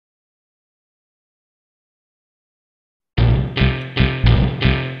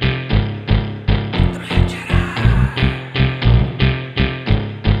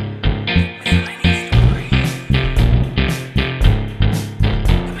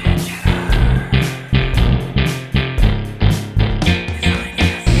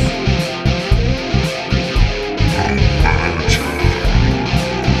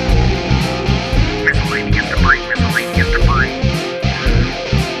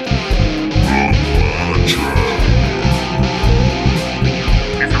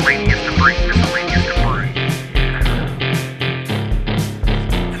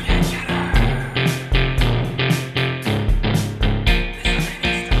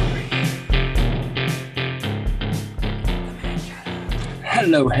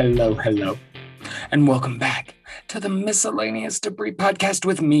Hello, and welcome back to the Miscellaneous Debris Podcast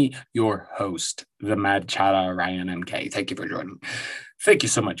with me, your host, the Mad Chata Ryan MK. Thank you for joining. Thank you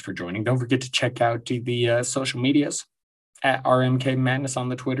so much for joining. Don't forget to check out the social medias at RMK Madness on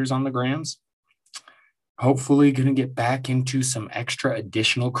the Twitters, on the Grams. Hopefully, going to get back into some extra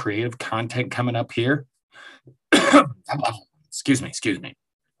additional creative content coming up here. Excuse me.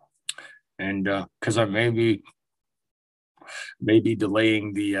 And because I may be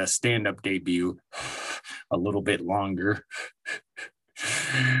delaying the stand-up debut a little bit longer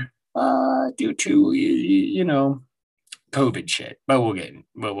due to COVID shit. But we'll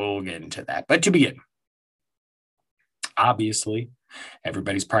get into that. But to begin, obviously,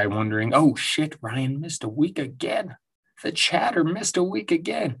 everybody's probably wondering, oh shit, Ryan missed a week again. The chatter missed a week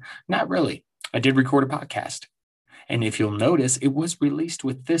again. Not really. I did record a podcast. And if you'll notice, it was released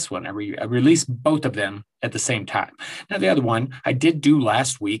with this one. I released both of them at the same time. Now, the other one I did do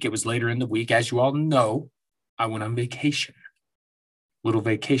last week. It was later in the week. As you all know, I went on vacation. Little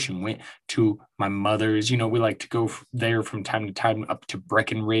vacation. Went to my mother's. We like to go there from time to time up to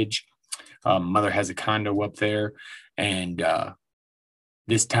Breckenridge. Mother has a condo up there. And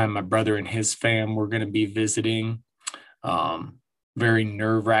this time, my brother and his fam were going to be visiting. Very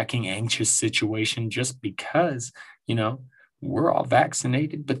nerve-wracking, anxious situation just because, we're all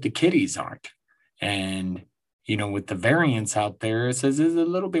vaccinated, but the kiddies aren't. And, with the variants out there, it says it's a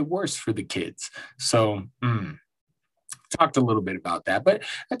little bit worse for the kids. So, talked a little bit about that, but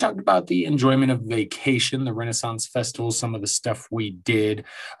I talked about the enjoyment of vacation, the Renaissance Festival, some of the stuff we did,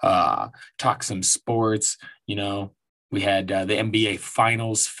 talk some sports. We had the NBA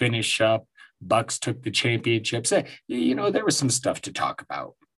Finals finish up. Bucks took the championships. There was some stuff to talk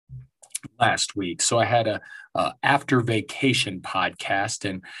about last week. So I had a after vacation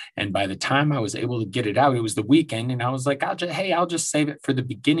podcast, and by the time I was able to get it out, it was the weekend, and I was like, I'll just save it for the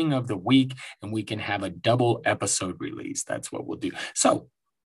beginning of the week, and we can have a double episode release. That's what we'll do. So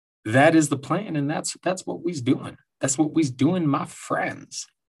that is the plan, and that's what we's doing. That's what we's doing, my friends.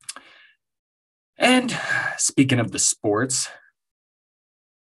 And speaking of the sports,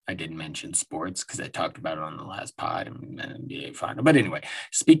 I didn't mention sports because I talked about it on the last pod and NBA final. But anyway,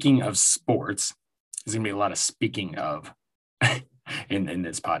 speaking of sports, there's going to be a lot of speaking of in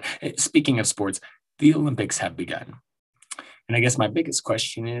this pod. Speaking of sports, the Olympics have begun. And I guess my biggest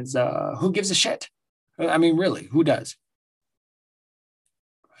question is, who gives a shit? I mean, really, who does?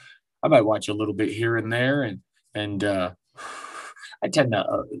 I might watch a little bit here and there, and I tend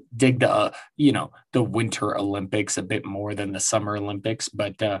to dig the Winter Olympics a bit more than the Summer Olympics,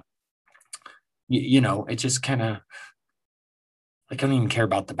 but it just kind of, I don't even care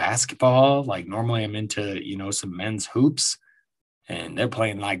about the basketball. Like normally I'm into, some men's hoops, and they're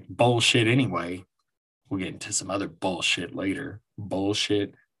playing like bullshit anyway. We'll get into some other bullshit later.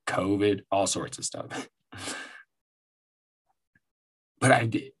 Bullshit, COVID, all sorts of stuff.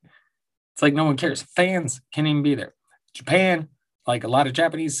 But it's like no one cares. Fans can't even be there. Japan, like a lot of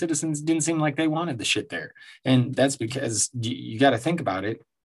Japanese citizens didn't seem like they wanted the shit there. And that's because you got to think about it.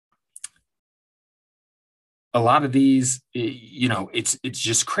 A lot of these, it's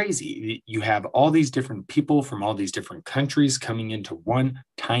just crazy. You have all these different people from all these different countries coming into one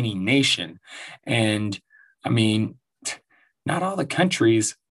tiny nation. And I mean, not all the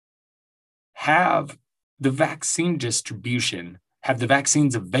countries have the vaccine distribution, have the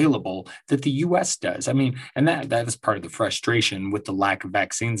vaccines available that the U.S. does. I mean, and that is part of the frustration with the lack of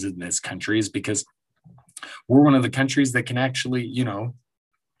vaccines in this country, is because we're one of the countries that can actually,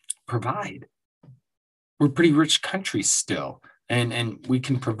 provide. We're a pretty rich country still, and we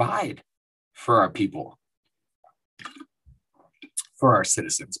can provide for our people, for our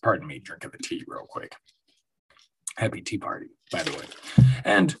citizens. Pardon me, drinking the tea real quick. Happy tea party, by the way.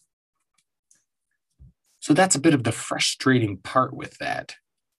 And so that's a bit of the frustrating part with that,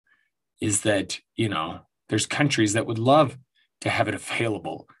 is that, there's countries that would love to have it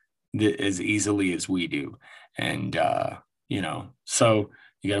available as easily as we do. And, so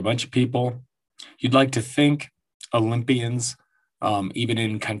you got a bunch of people. You'd like to think Olympians, even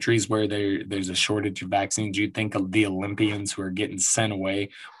in countries where there's a shortage of vaccines, you'd think of the Olympians who are getting sent away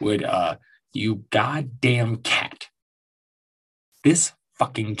would, you goddamn cat. This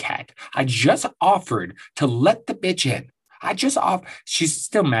fucking cat. I just offered to let the bitch in. She's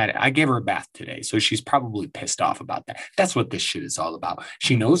still mad. I gave her a bath today, so she's probably pissed off about that. That's what this shit is all about.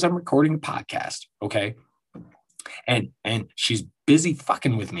 She knows I'm recording a podcast, okay? And she's busy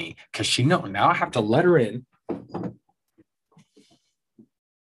fucking with me because she knows. Now I have to let her in.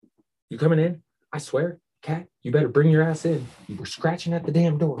 You coming in? I swear, cat, you better bring your ass in. You were scratching at the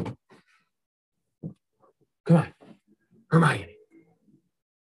damn door. Come on. Hermione.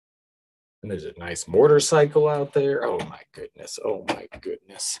 And there's a nice motorcycle out there. Oh my goodness. Oh my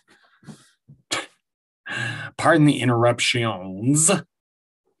goodness. Pardon the interruptions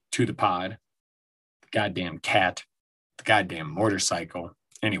to the pod. The goddamn cat. The goddamn motorcycle.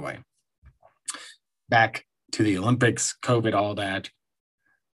 Anyway, back to the Olympics, COVID, all that.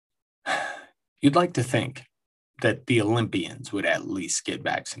 You'd like to think that the Olympians would at least get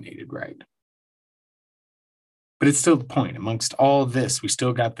vaccinated, right? But it's still the point. Amongst all this, we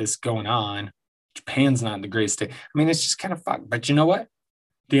still got this going on. Japan's not in the greatest state. I mean, it's just kind of fucked. But you know what?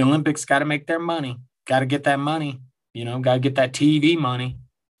 The Olympics got to make their money. Got to get that money. Got to get that TV money.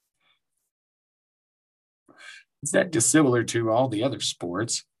 Is that dissimilar to all the other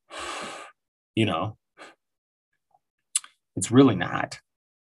sports? It's really not.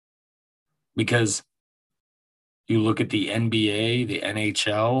 Because you look at the NBA, the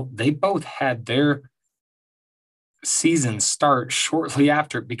NHL, they both had their season start shortly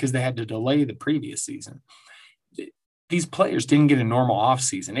after because they had to delay the previous season. These players didn't get a normal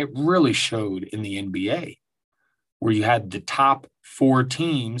offseason. It really showed in the NBA, where you had the top 4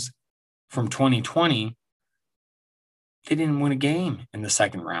 teams from 2020. They didn't win a game in the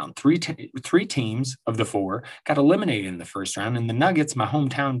second round. Three teams of the 4 got eliminated in the first round. And the Nuggets, my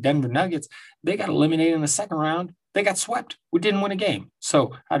hometown Denver Nuggets, they got eliminated in the second round. They got swept. We didn't win a game.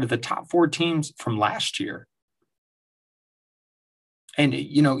 So out of the top 4 teams from last year, and,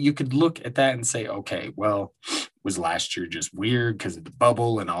 you could look at that and say, okay, well, was last year just weird because of the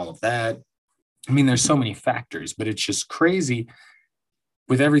bubble and all of that? I mean, there's so many factors, but it's just crazy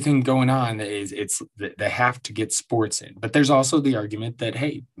with everything going on. It's they have to get sports in. But there's also the argument that,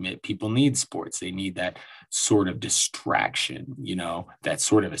 hey, people need sports. They need that sort of distraction, that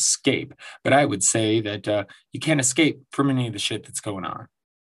sort of escape. But I would say that you can't escape from any of the shit that's going on.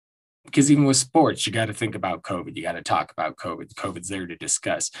 Because even with sports, you got to think about COVID. You got to talk about COVID. COVID's there to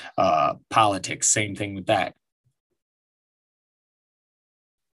discuss. Politics, same thing with that.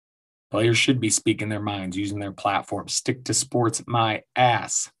 Players should be speaking their minds, using their platform. Stick to sports, my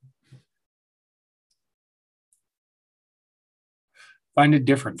ass. Find a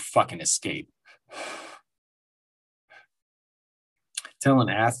different fucking escape. Telling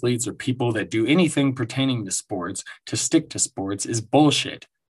athletes or people that do anything pertaining to sports to stick to sports is bullshit.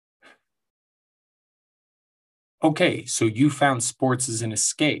 Okay, so you found sports as an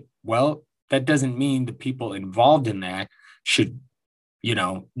escape. Well, that doesn't mean the people involved in that should,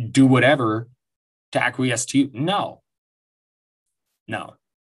 do whatever to acquiesce to you. No.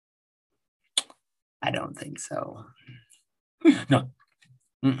 I don't think so. No.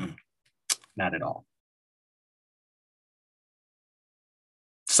 Not at all.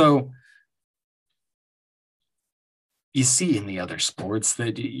 So you see in the other sports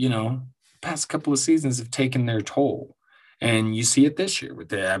that, past couple of seasons have taken their toll. And you see it this year with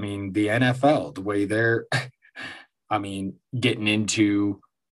the NFL, the way they're, getting into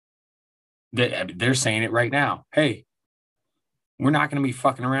they're saying it right now. Hey, we're not going to be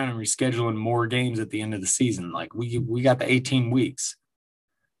fucking around and rescheduling more games at the end of the season. Like we got the 18 weeks.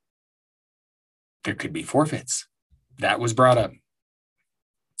 There could be forfeits. That was brought up.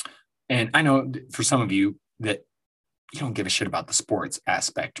 And I know for some of you that you don't give a shit about the sports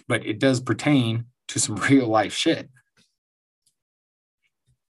aspect, but it does pertain to some real life shit.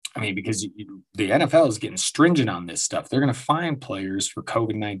 Because the NFL is getting stringent on this stuff. They're going to fine players for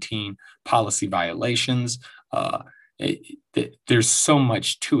COVID-19 policy violations. There's so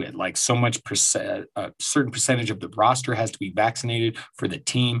much to it, like so much a certain percentage of the roster has to be vaccinated for the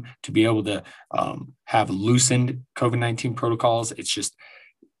team to be able to have loosened COVID-19 protocols. It's just,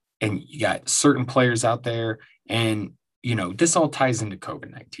 and you got certain players out there, and this all ties into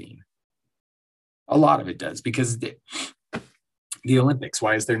COVID-19. A lot of it does, because the Olympics,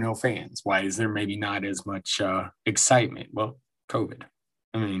 why is there no fans? Why is there maybe not as much excitement? Well, COVID.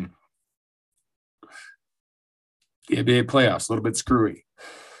 The NBA playoffs, a little bit screwy.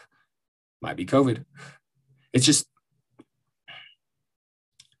 Might be COVID. It's just,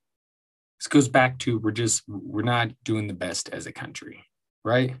 this goes back to we're not doing the best as a country,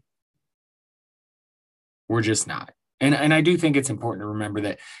 right? We're just not. And I do think it's important to remember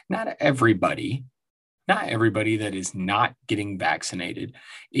that not everybody that is not getting vaccinated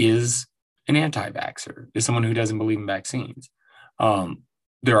is an anti-vaxxer, is someone who doesn't believe in vaccines.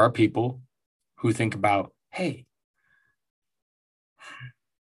 There are people who think about, hey,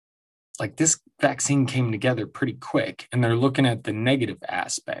 like this vaccine came together pretty quick, and they're looking at the negative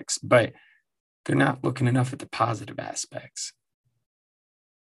aspects, but they're not looking enough at the positive aspects.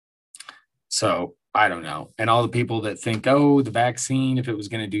 So I don't know. And all the people that think, oh, the vaccine, if it was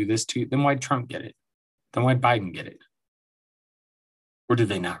going to do this to you, then why'd Trump get it? Then why'd Biden get it? Or did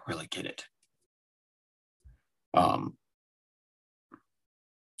they not really get it? Um,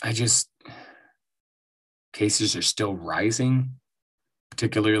 cases are still rising,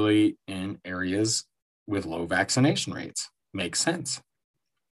 particularly in areas with low vaccination rates. Makes sense.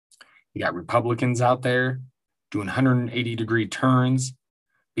 You got Republicans out there doing 180-degree turns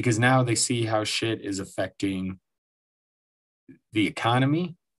because now they see how shit is affecting the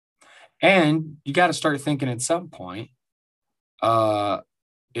economy. And you got to start thinking at some point,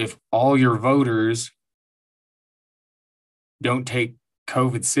 if all your voters don't take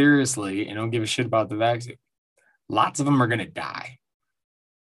COVID seriously and don't give a shit about the vaccine, lots of them are going to die.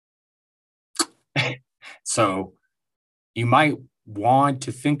 So you might want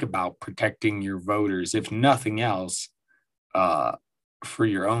to think about protecting your voters, if nothing else, for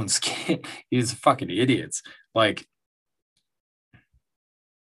your own skin. These fucking idiots. Like,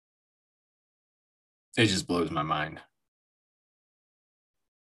 it just blows my mind.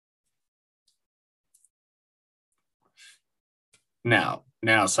 Now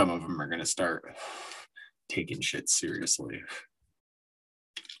some of them are going to start taking shit seriously.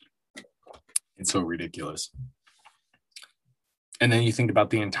 It's so ridiculous. And then you think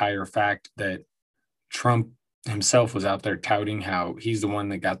about the entire fact that Trump himself was out there touting how he's the one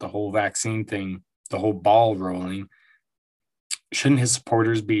that got the whole vaccine thing, the whole ball rolling. Shouldn't his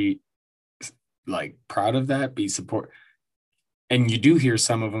supporters be like proud of that? Be support? And you do hear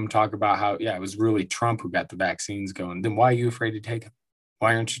some of them talk about how, yeah, it was really Trump who got the vaccines going. Then why are you afraid to take them?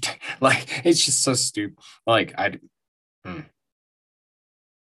 Why aren't you like? It's just so stupid. Like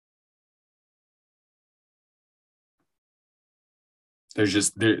there's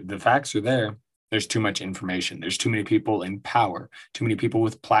just the facts are there. There's too much information. There's too many people in power, too many people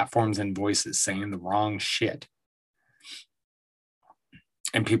with platforms and voices saying the wrong shit.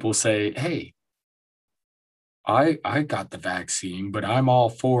 And people say, hey, I got the vaccine, but I'm all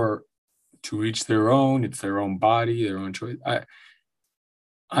for to each their own. It's their own body, their own choice.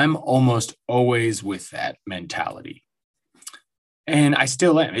 I'm almost always with that mentality. And I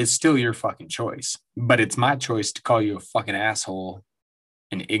still am. It's still your fucking choice. But it's my choice to call you a fucking asshole,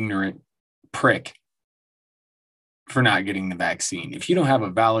 an ignorant prick for not getting the vaccine. If you don't have a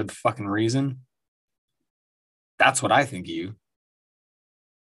valid fucking reason, that's what I think of you.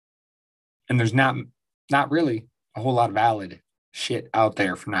 And there's not really a whole lot of valid shit out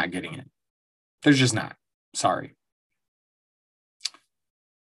there for not getting it. There's just not. Sorry.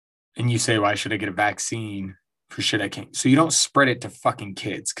 And you say, why should I get a vaccine for shit I can't? So you don't spread it to fucking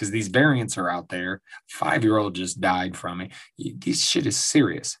kids because these variants are out there. 5-year-old just died from it. This shit is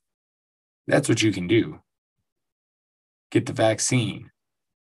serious. That's what you can do. Get the vaccine.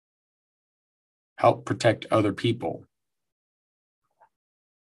 Help protect other people.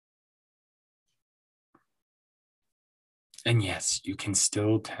 And yes, you can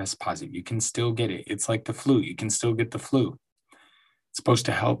still test positive. You can still get it. It's like the flu. You can still get the flu. It's supposed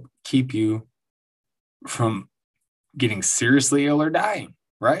to help keep you from getting seriously ill or dying,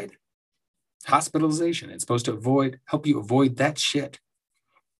 right? Hospitalization. It's supposed to help you avoid that shit.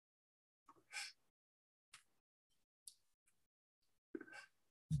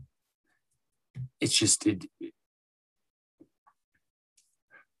 It's just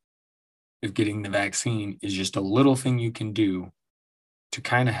if getting the vaccine is just a little thing you can do to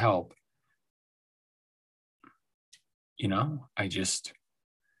kind of help,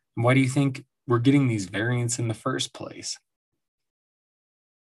 why do you think we're getting these variants in the first place?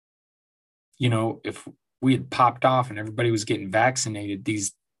 If we had popped off and everybody was getting vaccinated,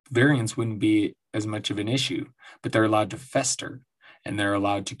 these variants wouldn't be as much of an issue, but they're allowed to fester and they're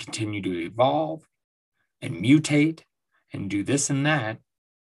allowed to continue to evolve and mutate and do this and that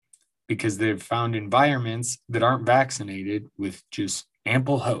because they've found environments that aren't vaccinated with just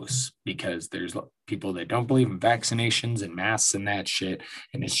ample hosts because there's people that don't believe in vaccinations and masks and that shit.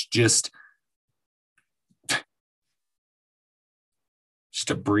 And it's just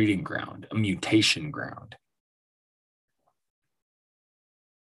a breeding ground, a mutation ground.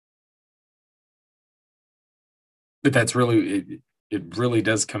 But that's really, it really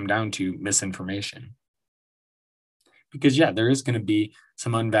does come down to misinformation. Because, yeah, there is going to be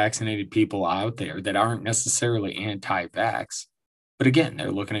some unvaccinated people out there that aren't necessarily anti-vax. But again, they're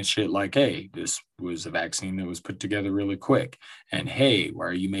looking at shit like, hey, this was a vaccine that was put together really quick. And hey, why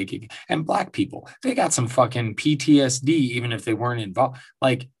are you making... And Black people, they got some fucking PTSD, even if they weren't involved.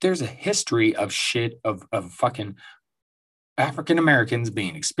 Like, there's a history of shit of fucking African Americans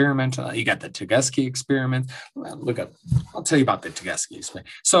being experimental. You got the Tuskegee experiment. Look up. I'll tell you about the Tuskegee experiment.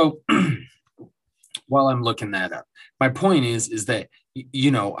 So while I'm looking that up, my point is that,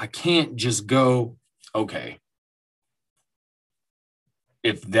 I can't just go, okay,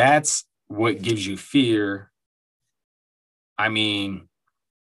 if that's what gives you fear I mean,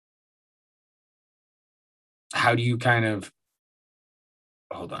 how do you kind of,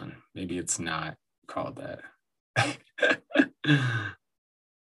 hold on, maybe it's not called that.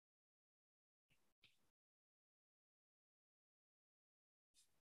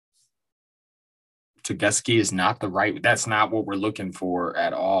 Tuguski is not the right, that's not what we're looking for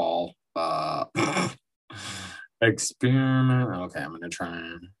at all. Experiment. Okay, I'm going to try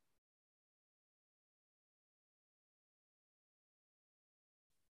and.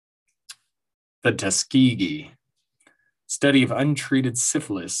 The Tuskegee study of untreated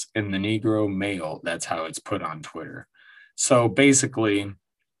syphilis in the Negro male. That's how it's put on Twitter. So basically,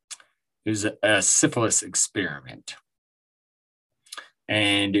 it was a syphilis experiment.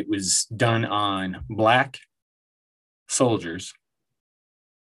 And it was done on Black soldiers.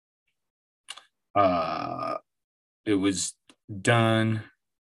 It was done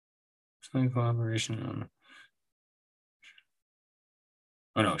collaboration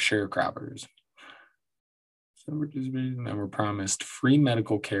on sharecroppers. And were promised free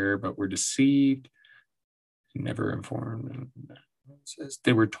medical care, but were deceived, never informed.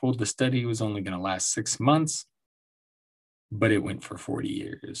 They were told the study was only going to last 6 months, but it went for 40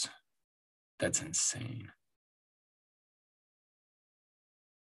 years. That's insane.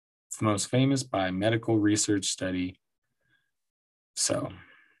 It's the most famous biomedical research study. So,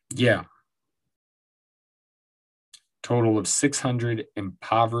 yeah. Total of 600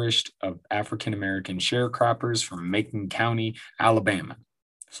 impoverished of African-American sharecroppers from Macon County, Alabama.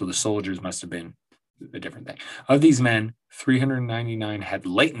 So the soldiers must have been a different thing. Of these men, 399 had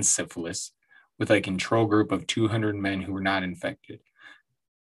latent syphilis with a control group of 200 men who were not infected.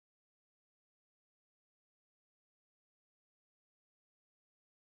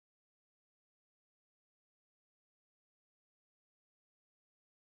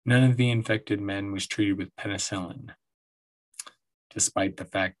 None of the infected men was treated with penicillin, despite the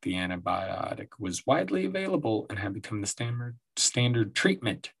fact the antibiotic was widely available and had become the standard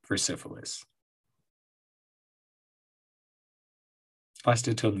treatment for syphilis. It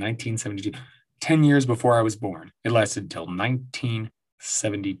lasted until 1972, 10 years before I was born. It lasted until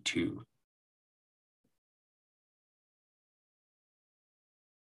 1972.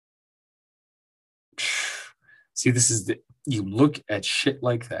 See, this is you look at shit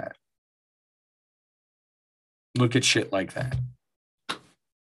like that. Look at shit like that.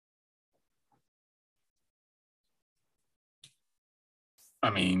 I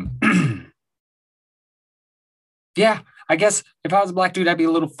mean, yeah, I guess if I was a black dude, I'd be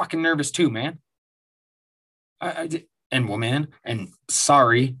a little fucking nervous too, man. And woman, and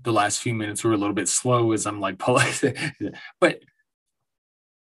sorry, the last few minutes were a little bit slow as I'm like, but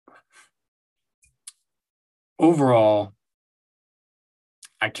overall,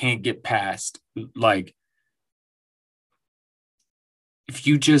 I can't get past, like, if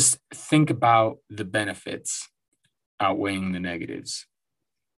you just think about the benefits outweighing the negatives,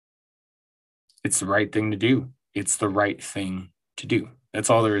 it's the right thing to do. It's the right thing to do. That's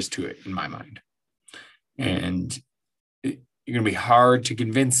all there is to it in my mind. And you're going to be hard to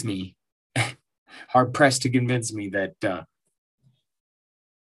convince me, hard pressed to convince me that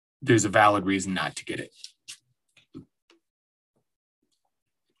there's a valid reason not to get it.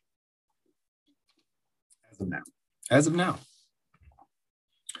 As of now.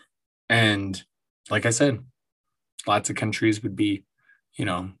 And like I said, lots of countries would be,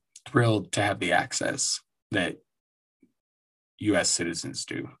 thrilled to have the access that U.S. citizens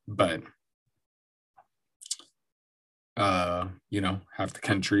do. But, half the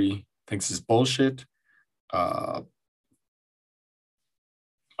country thinks it's bullshit. A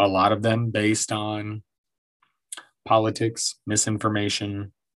lot of them based on politics,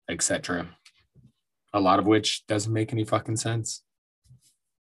 misinformation, etc. A lot of which doesn't make any fucking sense.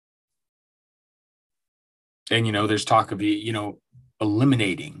 And, there's talk of,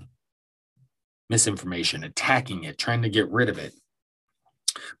 eliminating misinformation, attacking it, trying to get rid of it.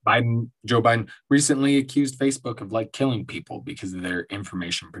 Joe Biden recently accused Facebook of killing people because of their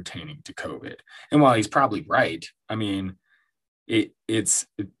information pertaining to COVID. And while he's probably right, I mean, it's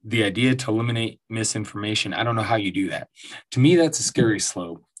the idea to eliminate misinformation. I don't know how you do that. To me, that's a scary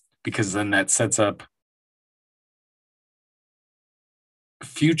slope, because then that sets up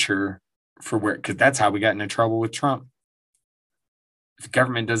future for where, because that's how we got into trouble with Trump. If the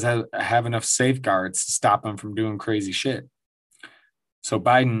government doesn't have enough safeguards to stop him from doing crazy shit. So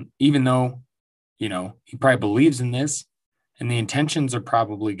Biden, even though, he probably believes in this and the intentions are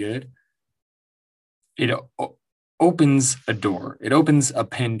probably good, it opens a door. It opens a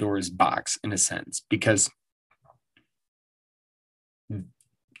Pandora's box in a sense, because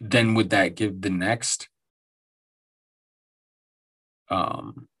then would that give the next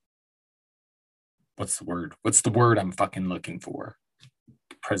what's the word? What's the word I'm fucking looking for?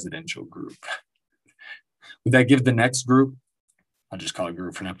 Presidential group. Would that give the next group? I'll just call it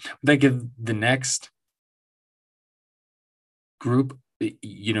group for now. Would that give the next group,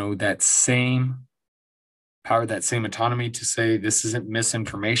 that same power, that same autonomy to say this isn't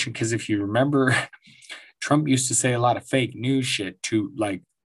misinformation? Because if you remember, Trump used to say a lot of fake news shit to like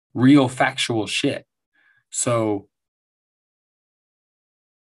real factual shit. So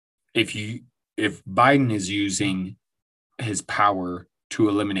if Biden is using his power to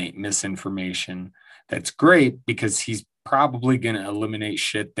eliminate misinformation, that's great because he's probably going to eliminate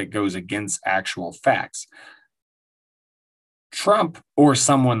shit that goes against actual facts. Trump or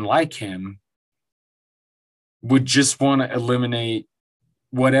someone like him would just want to eliminate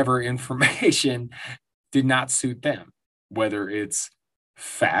whatever information did not suit them, whether it's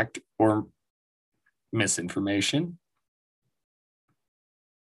fact or misinformation.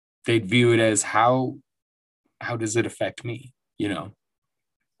 They'd view it as how does it affect me,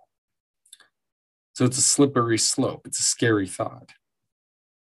 So it's a slippery slope. It's a scary thought.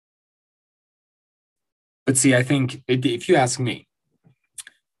 But see, I think if you ask me,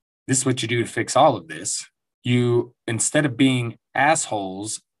 this is what you do to fix all of this. You, instead of being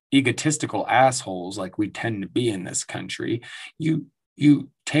assholes, egotistical assholes like we tend to be in this country, you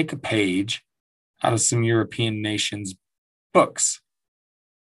take a page out of some European nations' books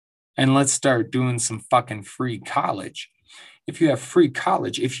and let's start doing some fucking free college. If you have free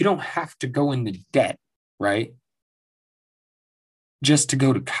college, if you don't have to go into debt, right, just to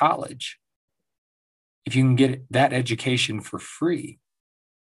go to college, if you can get that education for free,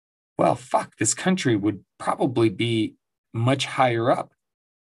 well, fuck, this country would probably be much higher up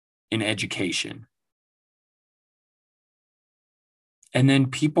in education. And then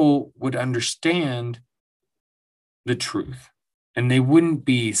people would understand the truth and they wouldn't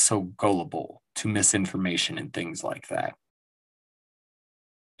be so gullible to misinformation and things like that.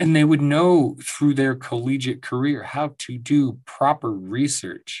 And they would know through their collegiate career how to do proper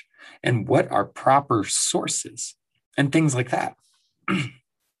research and what are proper sources and things like that.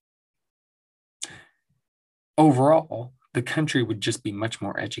 Overall, the country would just be much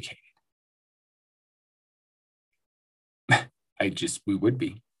more educated. We would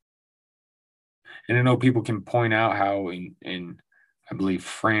be. And I know people can point out how in I believe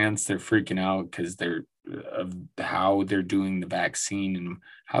France, they're freaking out because they're of how they're doing the vaccine and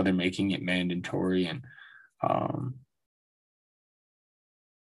how they're making it mandatory. And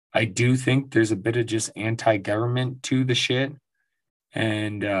I do think there's a bit of just anti-government to the shit.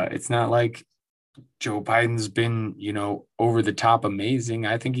 And it's not like Joe Biden's been, over the top amazing.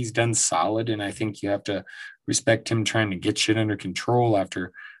 I think he's done solid. And I think you have to respect him trying to get shit under control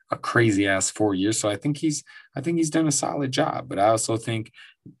after a crazy ass 4 years. So I think he's done a solid job. But I also think,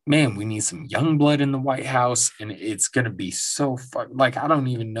 man, we need some young blood in the White House. And it's going to be so fun. Like, I don't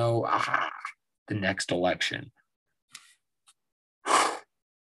even know the next election.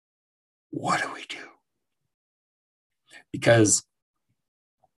 What do we do? Because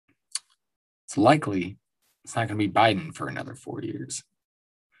it's likely it's not going to be Biden for another 4 years.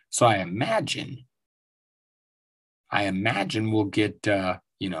 So I imagine we'll get,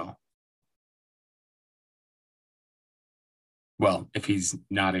 well, if he's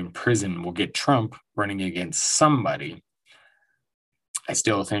not in prison, we'll get Trump running against somebody. I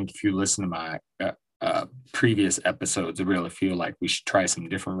still think if you listen to my previous episodes, I really feel like we should try some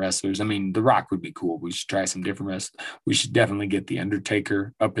different wrestlers. I mean, The Rock would be cool. We should try some different wrestlers. We should definitely get The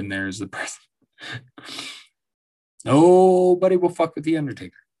Undertaker up in there as the president. Nobody will fuck with The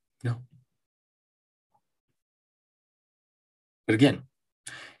Undertaker. No. But again,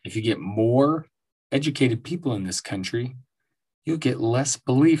 if you get more educated people in this country, you'll get less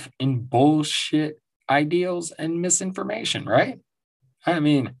belief in bullshit ideals and misinformation, right? I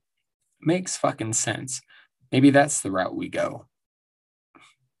mean, makes fucking sense. Maybe that's the route we go.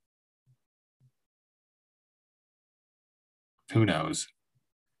 Who knows?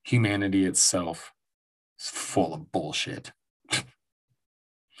 Humanity itself is full of bullshit.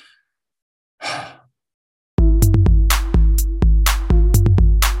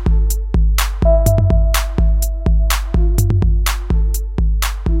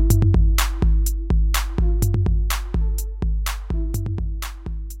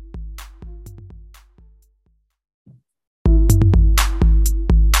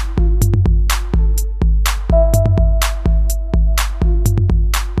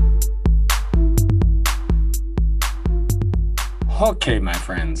 Okay, my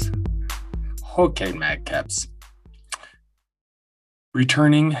friends. Okay, madcaps.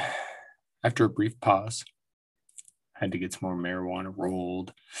 Returning after a brief pause. Had to get some more marijuana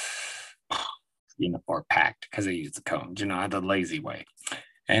rolled, or packed because I used the cones, the lazy way.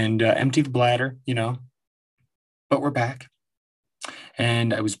 And empty the bladder, but we're back.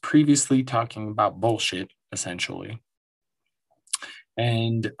 And I was previously talking about bullshit, essentially.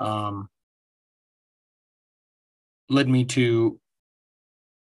 And led me to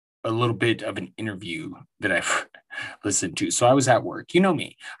a little bit of an interview that I've listened to. So I was at work. You know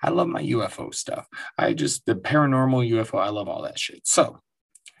me. I love my UFO stuff. The paranormal UFO, I love all that shit. So I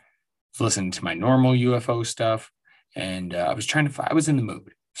was listening to my normal UFO stuff, and I was in the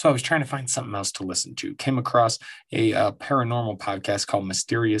mood. So I was trying to find something else to listen to. Came across a paranormal podcast called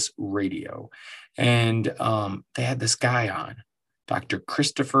Mysterious Radio. And they had this guy on, Dr.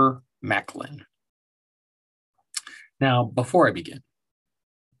 Christopher Macklin. Now, before I begin,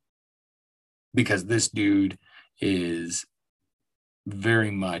 because this dude is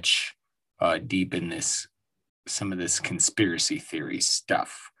very much deep in some of this conspiracy theory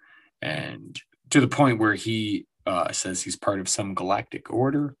stuff, and to the point where he says he's part of some galactic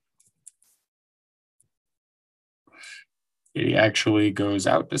order. He actually goes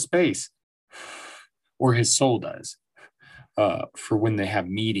out to space, or his soul does, for when they have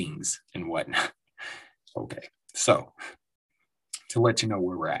meetings and whatnot. Okay, so to let you know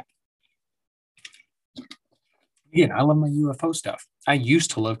where we're at. Again, I love my UFO stuff. I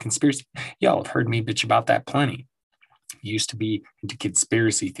used to love conspiracy. Y'all have heard me bitch about that plenty. Used to be into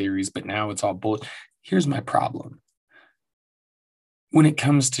conspiracy theories, but now it's all bullshit. Here's my problem. When it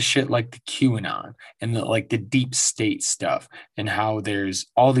comes to shit like the QAnon and the deep state stuff, and how there's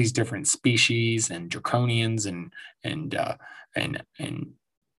all these different species and draconians and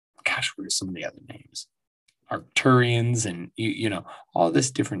gosh, what are some of the other names? Arcturians and all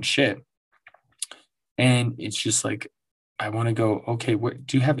this different shit. And it's just like, I want to go, okay,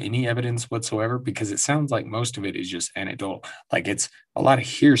 do you have any evidence whatsoever? Because it sounds like most of it is just anecdotal. Like it's a lot of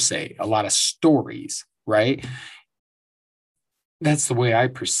hearsay, a lot of stories, right? That's the way I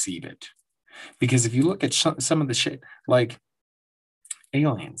perceive it. Because if you look at some of the shit, like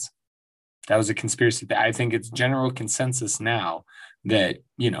aliens, that was a conspiracy. I think it's general consensus now that,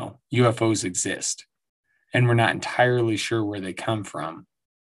 UFOs exist. And we're not entirely sure where they come from.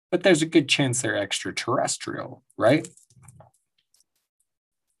 But there's a good chance they're extraterrestrial, right?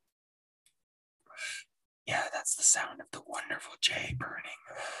 Yeah, that's the sound of the wonderful J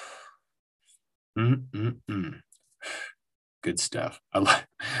burning. Good stuff.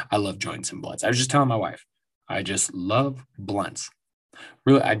 I love joints and blunts. I was just telling my wife, I just love blunts.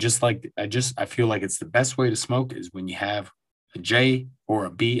 Really, I feel like it's the best way to smoke is when you have a J or a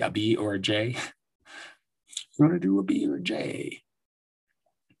B or a J. You want to do a B or a J?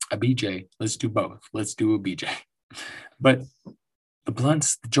 A BJ. Let's do both. Let's do a BJ. But the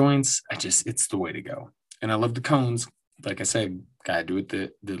blunts, the joints, it's the way to go. And I love the cones. Like I said, gotta do it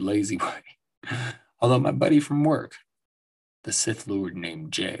the lazy way. Although my buddy from work, the Sith Lord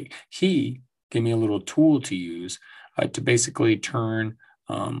named Jay, he gave me a little tool to use to basically turn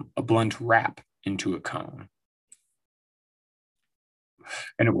a blunt wrap into a cone.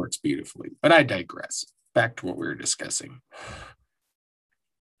 And it works beautifully. But I digress. Back to what we were discussing.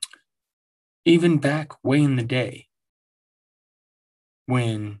 Even back way in the day,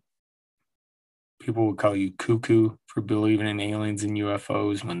 when people would call you cuckoo for believing in aliens and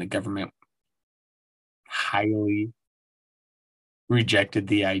UFOs, when the government highly rejected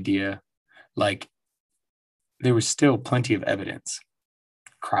the idea, there was still plenty of evidence.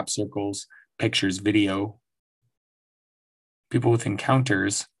 Crop circles, pictures, video. People with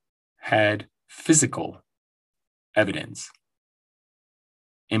encounters had physical evidence.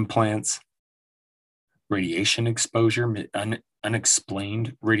 Implants, radiation exposure,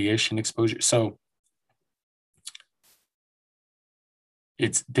 unexplained radiation exposure. So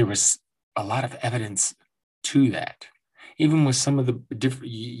there was a lot of evidence to that. Even with some of the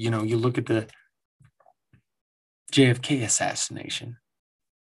different, you look at the JFK assassination,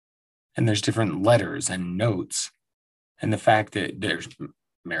 and there's different letters and notes, and the fact that there's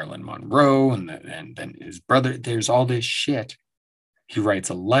Marilyn Monroe and then his brother, there's all this shit. He writes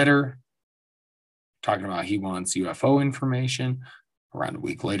a letter talking about he wants UFO information. Around a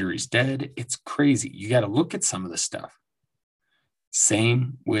week later, he's dead. It's crazy. You got to look at some of the stuff.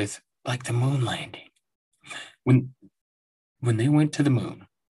 Same with the moon landing. When they went to the moon,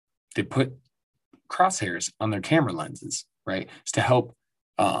 they put crosshairs on their camera lenses, right? It's to help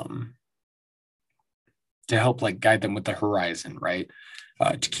guide them with the horizon, right?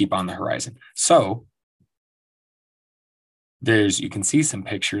 To keep on the horizon. So you can see some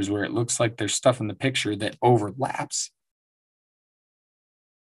pictures where it looks like there's stuff in the picture that overlaps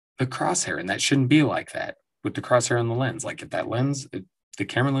the crosshair, and that shouldn't be like that. with the crosshair on the lens. Like if that lens, if the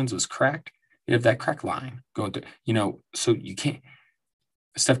camera lens was cracked, you have that crack line going through, so you can't,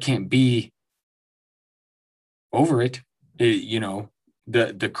 stuff can't be over it.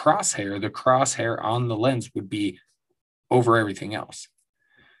 The crosshair on the lens would be over everything else.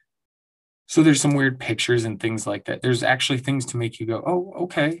 So there's some weird pictures and things like that. There's actually things to make you go, oh,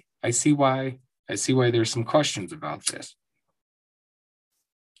 okay, I see why there's some questions about this.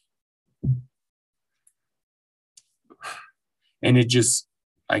 And it just,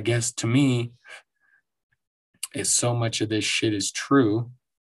 I guess to me, is so much of this shit is true.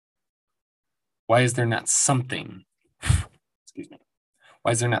 Why is there not something? Excuse me.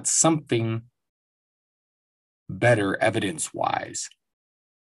 Why is there not something better evidence-wise?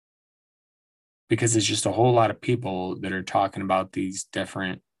 Because it's just a whole lot of people that are talking about these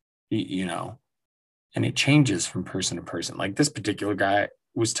different, and it changes from person to person. Like this particular guy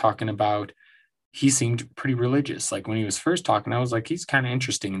was talking about, he seemed pretty religious. Like when he was first talking, I was like, he's kind of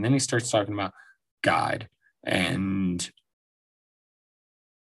interesting. And then he starts talking about God. And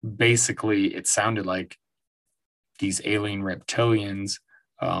basically it sounded like these alien reptilians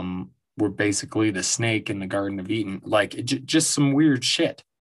were basically the snake in the Garden of Eden. Like just some weird shit.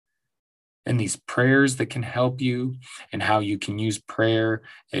 And these prayers that can help you, and how you can use prayer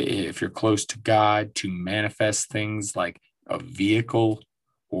if you're close to God to manifest things like a vehicle,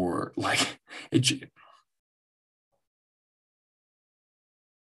 or like it.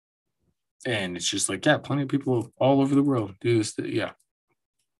 And it's just like, yeah, plenty of people all over the world do this. Yeah.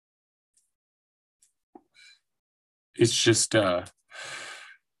 It's just,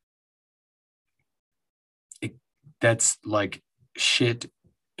 that's like shit.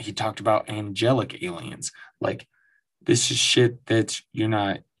 He talked about angelic aliens. Like this is shit that you're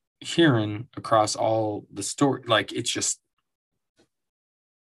not hearing across all the story. Like it's just,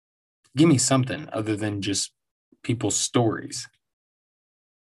 give me something other than just people's stories.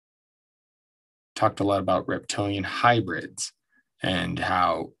 Talked a lot about reptilian hybrids and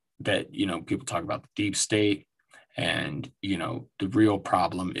how that, people talk about the deep state, and, the real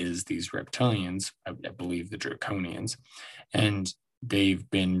problem is these reptilians, I believe the draconians, and they've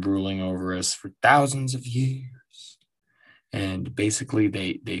been ruling over us for thousands of years. And basically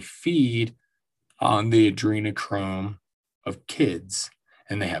they feed on the adrenochrome of kids,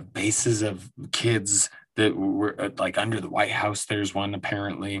 and they have bases of kids that were like under the White House. There's one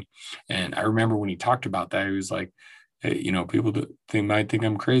apparently. And I remember when he talked about that, he was like, hey, people, they might think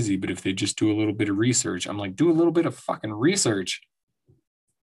I'm crazy, but if they just do a little bit of research, I'm like, do a little bit of fucking research.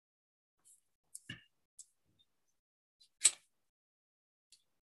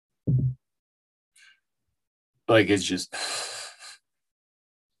 Like, it's just,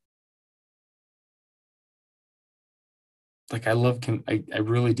 like, I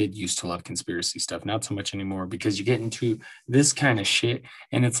really did used to love conspiracy stuff, not so much anymore, because you get into this kind of shit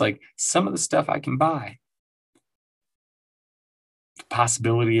and it's like some of the stuff I can buy. The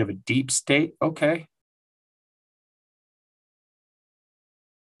possibility of a deep state, okay.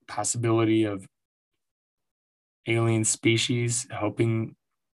 Possibility of alien species helping,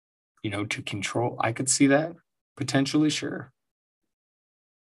 to control, I could see that potentially, sure.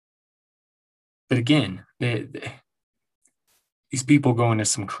 But again, these people go into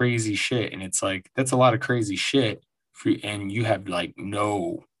some crazy shit, and it's like, that's a lot of crazy shit and you have like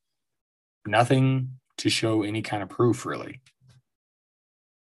nothing to show any kind of proof, really.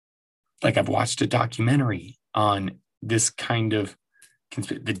 Like I've watched a documentary on this kind of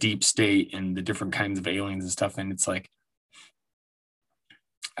the deep state and the different kinds of aliens and stuff, and it's like,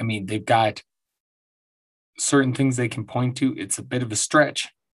 I mean, they've got certain things they can point to. It's a bit of a stretch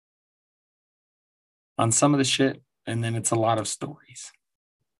on some of the shit, and then it's a lot of stories.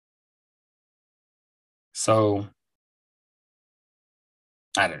 So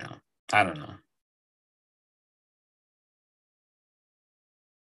I don't know.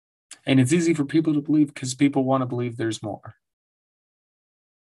 And it's easy for people to believe because people want to believe there's more.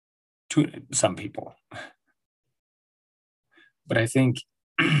 To some people. But I think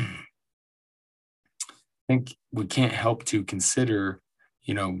we can't help to consider,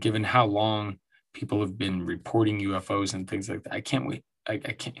 given how long people have been reporting UFOs and things like that,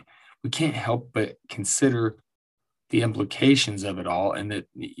 we can't help but consider the implications of it all, and that,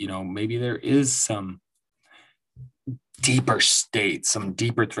 maybe there is some deeper state, some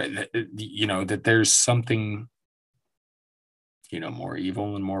deeper threat, that, that there's something, more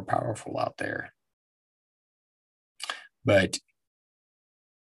evil and more powerful out there. But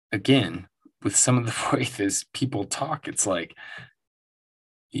again, with some of the way this people talk, it's like,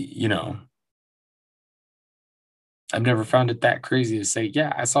 I've never found it that crazy to say,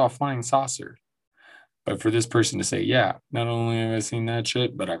 yeah, I saw a flying saucer. But for this person to say, yeah, not only have I seen that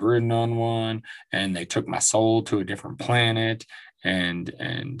shit, but I've ridden on one, and they took my soul to a different planet,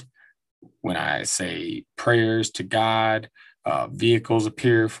 and when I say prayers to God, vehicles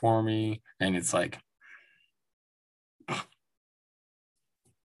appear for me, and it's like,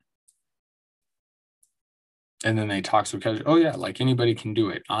 and then they talk so casual. Oh yeah, like anybody can do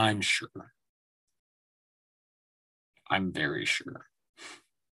it. I'm sure. I'm very sure.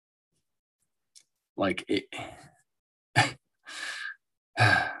 Like it, it's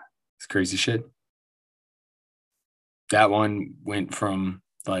crazy shit. That one went from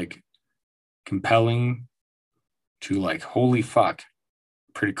like compelling to like holy fuck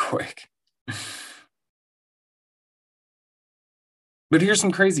pretty quick. But here's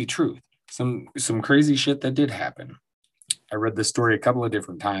some crazy truth. Some crazy shit that did happen. I read this story a couple of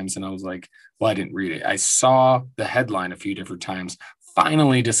different times and I was like, well, I didn't read it. I saw the headline a few different times,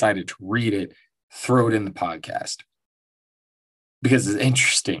 finally decided to read it, throw it in the podcast because it's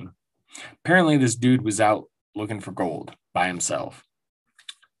interesting. Apparently, this dude was out looking for gold by himself,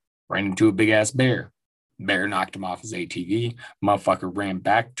 ran into a big ass bear. Bear knocked him off his ATV. Motherfucker ran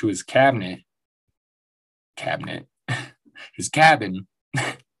back to his his cabin.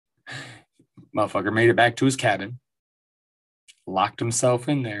 Motherfucker made it back to his cabin, locked himself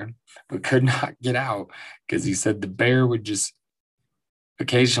in there, but could not get out because he said the bear would just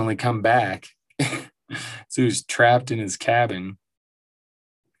occasionally come back. So he was trapped in his cabin.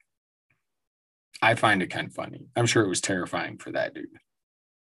 I find it kind of funny. I'm sure it was terrifying for that dude.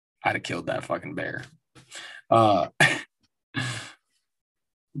 I'd have killed that fucking bear. But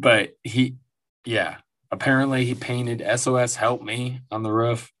apparently he painted SOS Help Me on the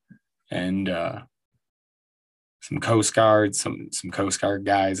roof, and some Coast Guard, some Coast Guard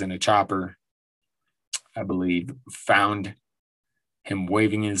guys in a chopper, I believe, found him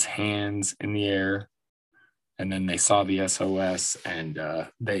waving his hands in the air, and then they saw the SOS and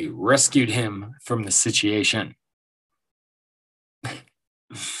they rescued him from the situation.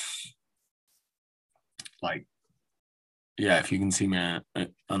 Like, yeah, if you can see me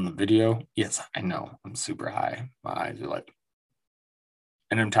on the video, yes, I know I'm super high. My eyes are like,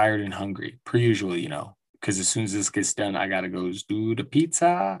 and I'm tired and hungry, per usual, because as soon as this gets done, I gotta go do the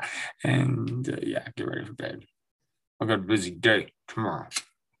pizza and get ready for bed. I got a busy day tomorrow.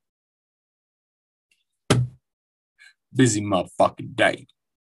 Busy motherfucking day.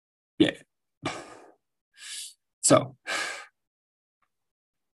 Yeah. So,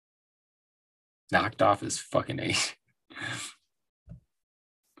 knocked off his fucking ace.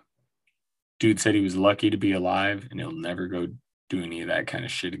 Dude said he was lucky to be alive and he'll never go do any of that kind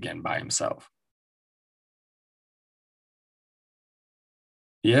of shit again by himself.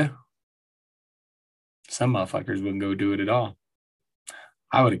 Yeah. Some motherfuckers wouldn't go do it at all.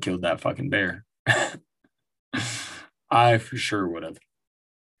 I would have killed that fucking bear. I for sure would have.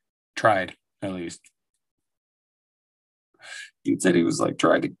 Tried, at least. Dude said he was like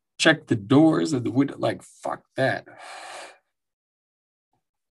trying to check the doors of the window. Like, fuck that.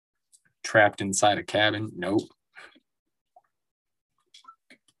 Trapped inside a cabin? Nope.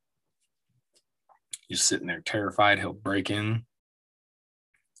 You're sitting there terrified he'll break in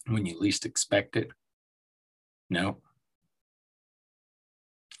when you least expect it. No.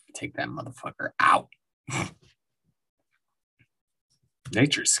 Take that motherfucker out.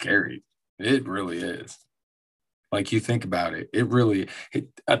 Nature's scary. It really is. Like, you think about it,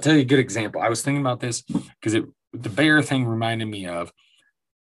 I'll tell you a good example. I was thinking about this because the bear thing reminded me of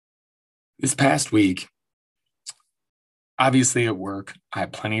this past week. Obviously at work, I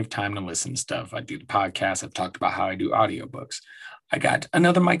have plenty of time to listen to stuff. I do the podcast. I've talked about how I do audiobooks. I got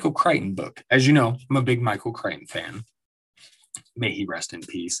another Michael Crichton book. As you know, I'm a big Michael Crichton fan. May he rest in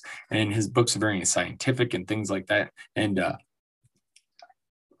peace. And his books are very scientific and things like that. And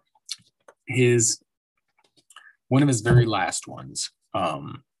one of his very last ones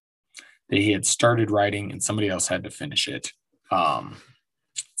that he had started writing and somebody else had to finish it.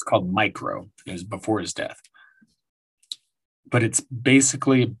 It's called Micro. It was before his death. But it's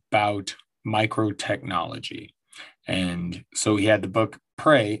basically about microtechnology. And so he had the book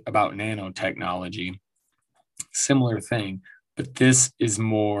Prey about nanotechnology, similar thing, but this is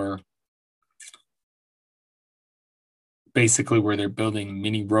more basically where they're building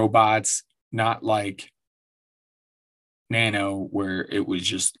mini robots, not like Nano, where it was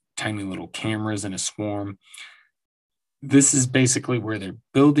just tiny little cameras in a swarm. This is basically where they're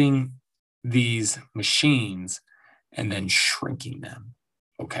building these machines and then shrinking them.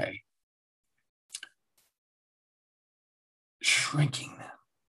 Okay. Shrinking them.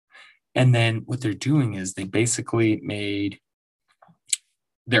 And then what they're doing is they basically made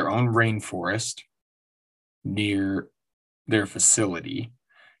their own rainforest near their facility,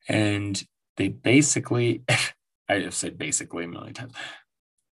 and they basically, I have said basically a million times,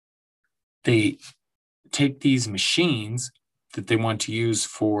 they take these machines that they want to use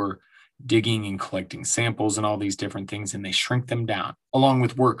for digging and collecting samples and all these different things, and they shrink them down along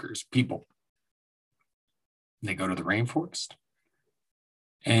with workers, people. They go to the rainforest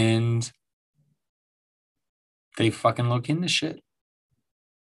and they fucking look into shit.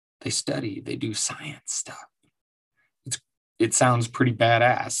 They study, they do science stuff. It sounds pretty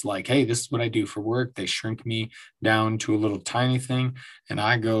badass. Like, hey, this is what I do for work. They shrink me down to a little tiny thing, and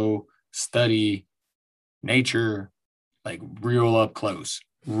I go study nature like real up close,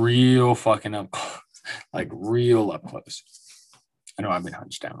 real fucking up close, like real up close. I know I've been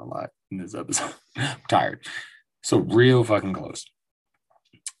hunched down a lot in this episode. I'm tired. So real fucking close.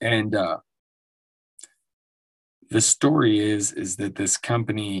 And the story is that this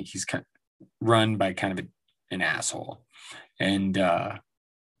company, he's kind of run by kind of an asshole. And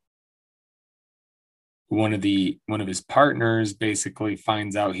one of his partners basically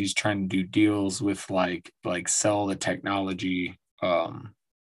finds out he's trying to do deals with like sell the technology to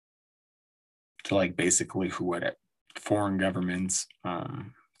like basically foreign governments,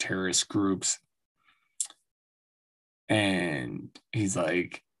 terrorist groups. And he's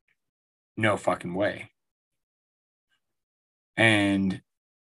like, no fucking way. And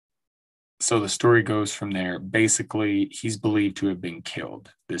so the story goes from there. Basically, he's believed to have been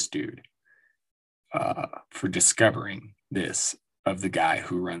killed, this dude, for discovering this of the guy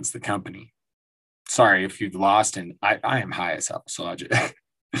who runs the company. Sorry if you've lost, and I am high as hell, so I'll just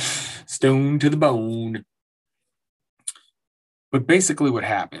stone to the bone. But basically what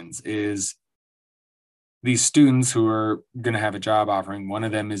happens is these students who are going to have a job offering, one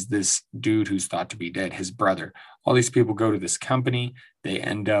of them is this dude who's thought to be dead, his brother. All these people go to this company. They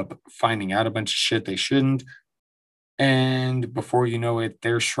end up finding out a bunch of shit they shouldn't. And before you know it,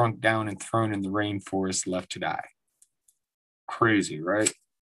 they're shrunk down and thrown in the rainforest, left to die. Crazy, right?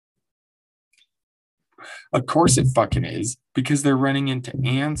 Of course it fucking is, because they're running into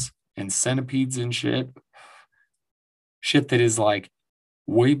ants and centipedes and shit. Shit that is like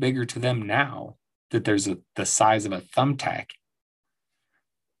way bigger to them now that there's the size of a thumbtack.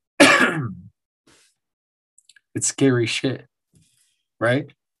 It's scary shit, right?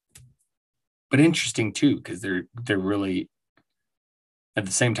 But interesting too, because they're really, at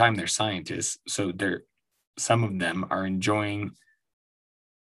the same time, they're scientists, so some of them are enjoying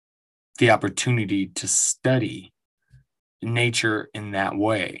the opportunity to study nature in that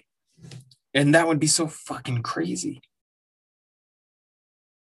way. And that would be so fucking crazy.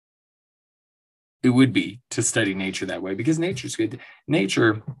 It would be to study nature that way, because nature's good.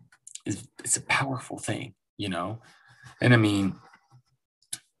 Nature it's a powerful thing, you know? And I mean,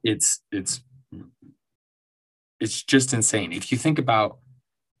 it's just insane. If you think about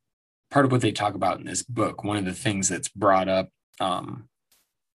part of what they talk about in this book, one of the things that's brought up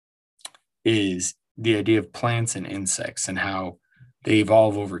is the idea of plants and insects and how they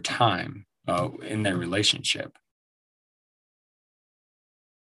evolve over time in their relationship.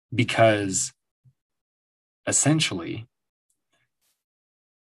 Because essentially,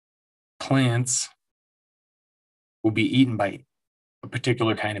 plants will be eaten by a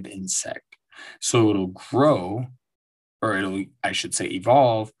particular kind of insect. So it'll grow, or I should say,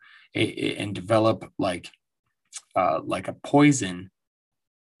 evolve and develop like a poison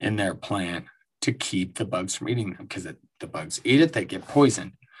in their plant to keep the bugs from eating them, because the bugs eat it, they get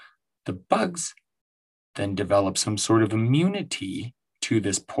poisoned. The bugs then develop some sort of immunity to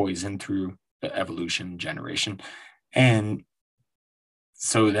this poison through the evolution generation. And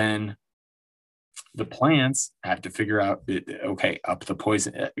so then the plants have to figure out, okay, up the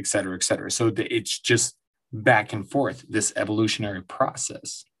poison, et cetera, et cetera. So it's just back and forth, this evolutionary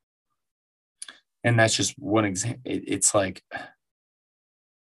process. And that's just one example. It's like,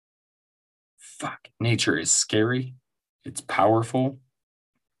 fuck, nature is scary. It's powerful.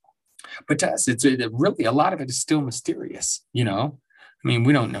 But to us, it's really, a lot of it is still mysterious, you know? I mean,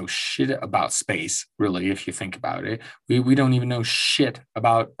 we don't know shit about space, really, if you think about it. We don't even know shit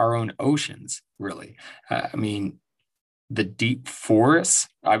about our own oceans, really. I mean, the deep forests.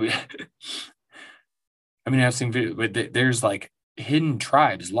 I've seen videos, but there's like hidden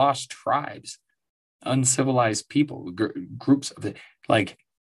tribes, lost tribes, uncivilized people, groups of it. Like,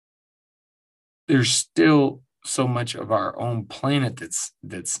 there's still so much of our own planet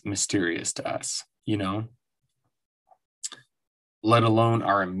that's mysterious to us, you know? Let alone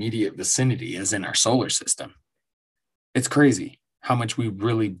our immediate vicinity, as in our solar system. It's crazy how much we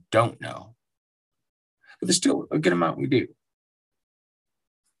really don't know. But there's still a good amount we do.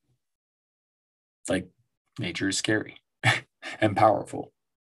 Like Nature is scary and powerful.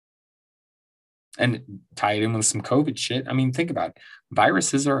 And tie it in with some COVID shit. I mean, think about it.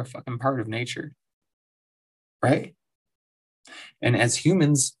 Viruses are a fucking part of nature, right? And as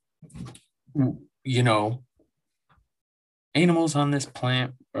humans, you know, animals on this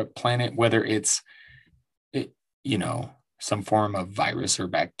planet, whether it's, you know, some form of virus or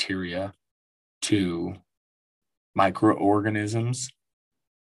bacteria, to microorganisms,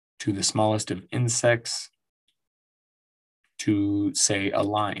 to the smallest of insects, to, say, a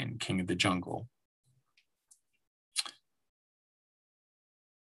lion, king of the jungle.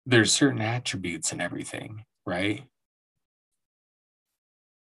 There's certain attributes in everything, right?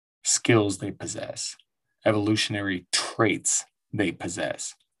 Skills they possess, evolutionary traits they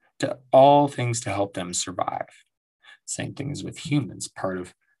possess, to all things to help them survive. Same thing as with humans. Part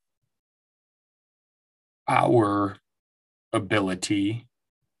of our ability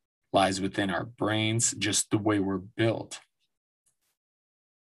lies within our brains, just the way we're built.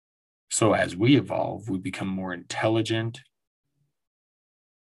 So as we evolve, we become more intelligent.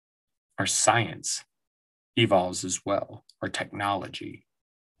 Our science evolves as well, our technology.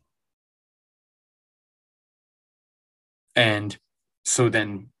 And so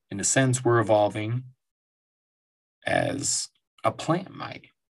then, in a sense, we're evolving as a plant might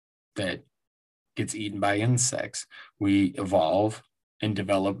that gets eaten by insects. We evolve and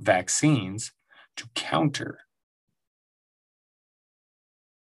develop vaccines to counter.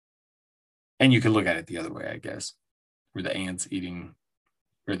 And you could look at it the other way, I guess, where the ants eating,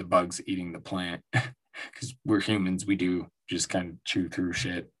 or the bugs eating the plant, because we're humans, we do just kind of chew through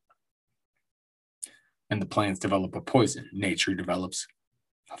shit. And the plants develop a poison. Nature develops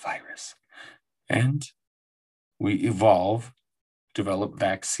a virus. And we evolve, develop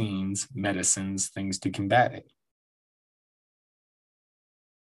vaccines, medicines, things to combat it.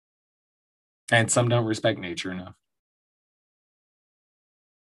 And some don't respect nature enough.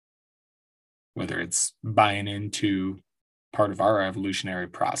 Whether it's buying into part of our evolutionary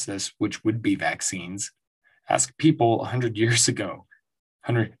process, which would be vaccines. Ask people 100 years ago,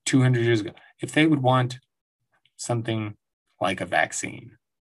 100, 200 years ago, if they would want something like a vaccine.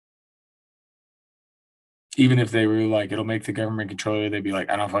 Even if they were like, it'll make the government control it, they'd be like,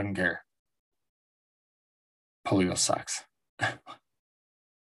 I don't fucking care. Polio sucks.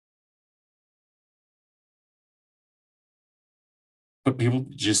 But people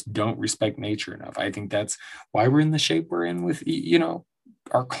just don't respect nature enough. I think that's why we're in the shape we're in with, you know,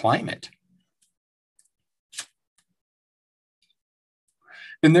 our climate.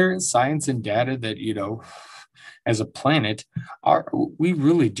 And there is science and data that, you know, as a planet, we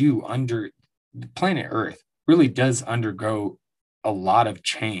really do the planet Earth really does undergo a lot of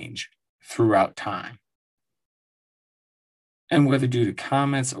change throughout time. And whether due to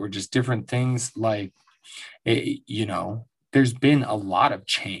comets or just different things, like, you know, there's been a lot of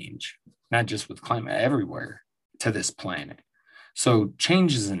change, not just with climate, everywhere to this planet. So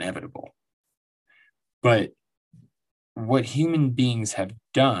change is inevitable. But what human beings have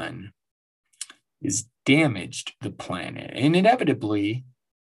done is damaged the planet. And inevitably,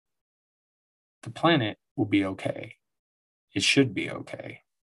 the planet will be okay. It should be okay.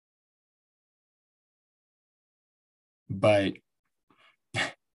 But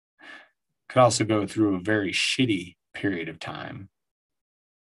could also go through a very shitty period of time.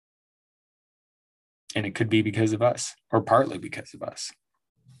 And it could be because of us, or partly because of us.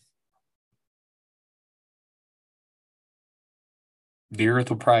 The earth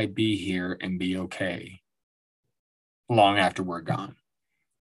will probably be here and be okay long after we're gone.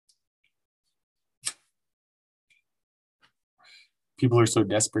 People are so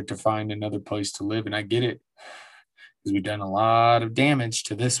desperate to find another place to live, and I get it, because we've done a lot of damage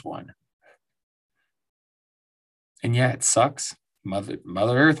to this one. And yeah, it sucks. Mother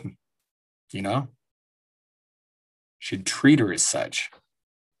Earth, you know, should treat her as such.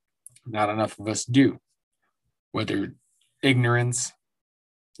 Not enough of us do. Whether ignorance,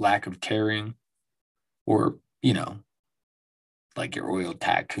 lack of caring, or, you know, like your oil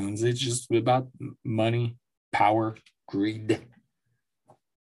tycoons, it's just about money, power, greed.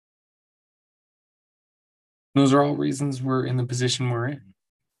 Those are all reasons we're in the position we're in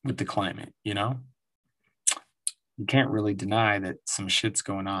with the climate, you know? You can't really deny that some shit's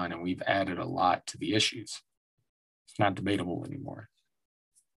going on, and we've added a lot to the issues. It's not debatable anymore.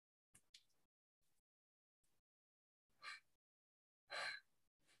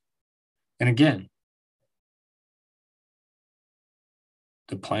 And again,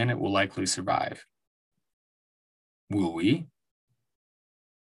 the planet will likely survive. Will we?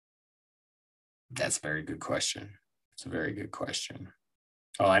 That's a very good question. It's a very good question.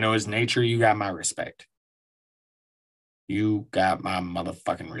 All I know is nature, you got my respect. You got my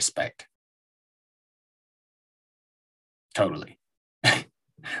motherfucking respect. Totally.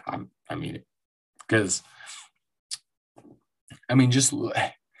 I mean it. Because, I mean, just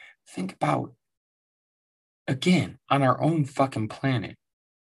think about, again, on our own fucking planet.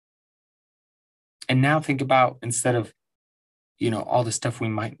 And now think about, instead of, all the stuff we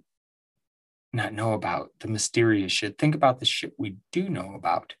might not know about, the mysterious shit, think about the shit we do know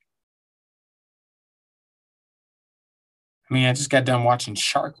about. I mean, I just got done watching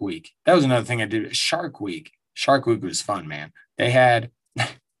Shark Week. That was another thing I did. Shark Week. Shark Week was fun, man. They had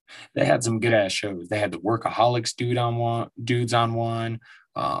some good ass shows. They had the Workaholics dudes on one.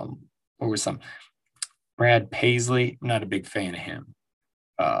 What was some Brad Paisley? I'm not a big fan of him.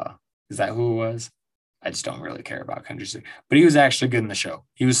 Is that who it was? I just don't really care about country music. But he was actually good in the show.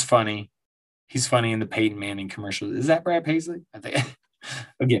 He was funny. He's funny in the Peyton Manning commercials. Is that Brad Paisley? I think.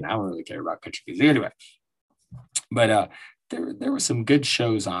 Again, I don't really care about country music anyway. But there were some good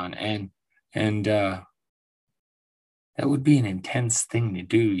shows on, and that would be an intense thing to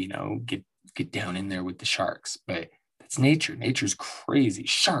do, get down in there with the sharks. But that's nature. Nature's crazy.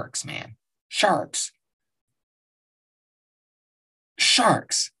 Sharks, man. Sharks.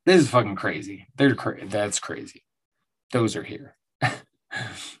 This is fucking crazy. That's crazy. Those are here.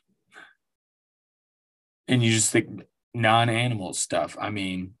 And you just think non-animal stuff. I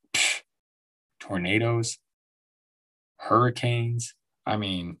mean, tornadoes, hurricanes. I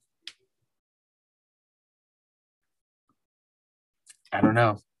mean, I don't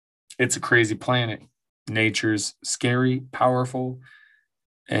know. It's a crazy planet. Nature's scary, powerful,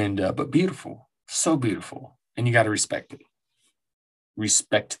 and but beautiful. So beautiful. And you got to respect it.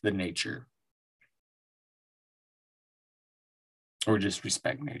 Respect the nature. Or just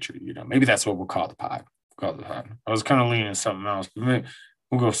respect nature, Maybe that's what we'll call the pod. I was kind of leaning something else, but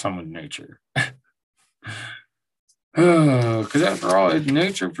we'll go some with nature. Because after all,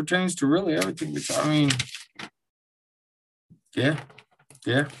 nature pertains to really everything. I mean, yeah.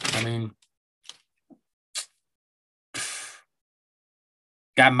 I mean,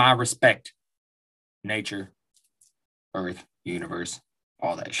 got my respect. Nature, earth, universe,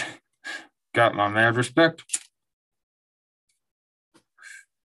 all that shit. Got my mad respect.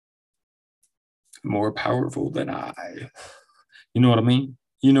 More powerful than I. You know what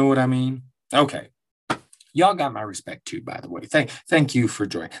I mean? Okay. Y'all got my respect too, by the way. Thank you for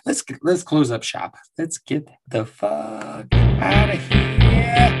joining. Let's close up shop. Let's get the fuck out of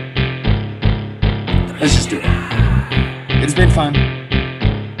here. Let's just do it. It's been fun.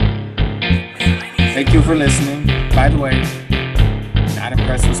 Thank you for listening. By the way, not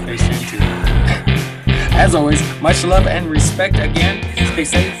impressed with Space Jam 2. As always, much love and respect again. Stay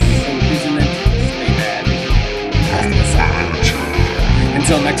safe, stay vigilant, stay bad.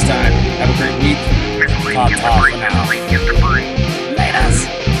 Until next time, have a great week. Talk for now.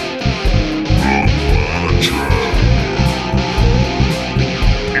 Laters.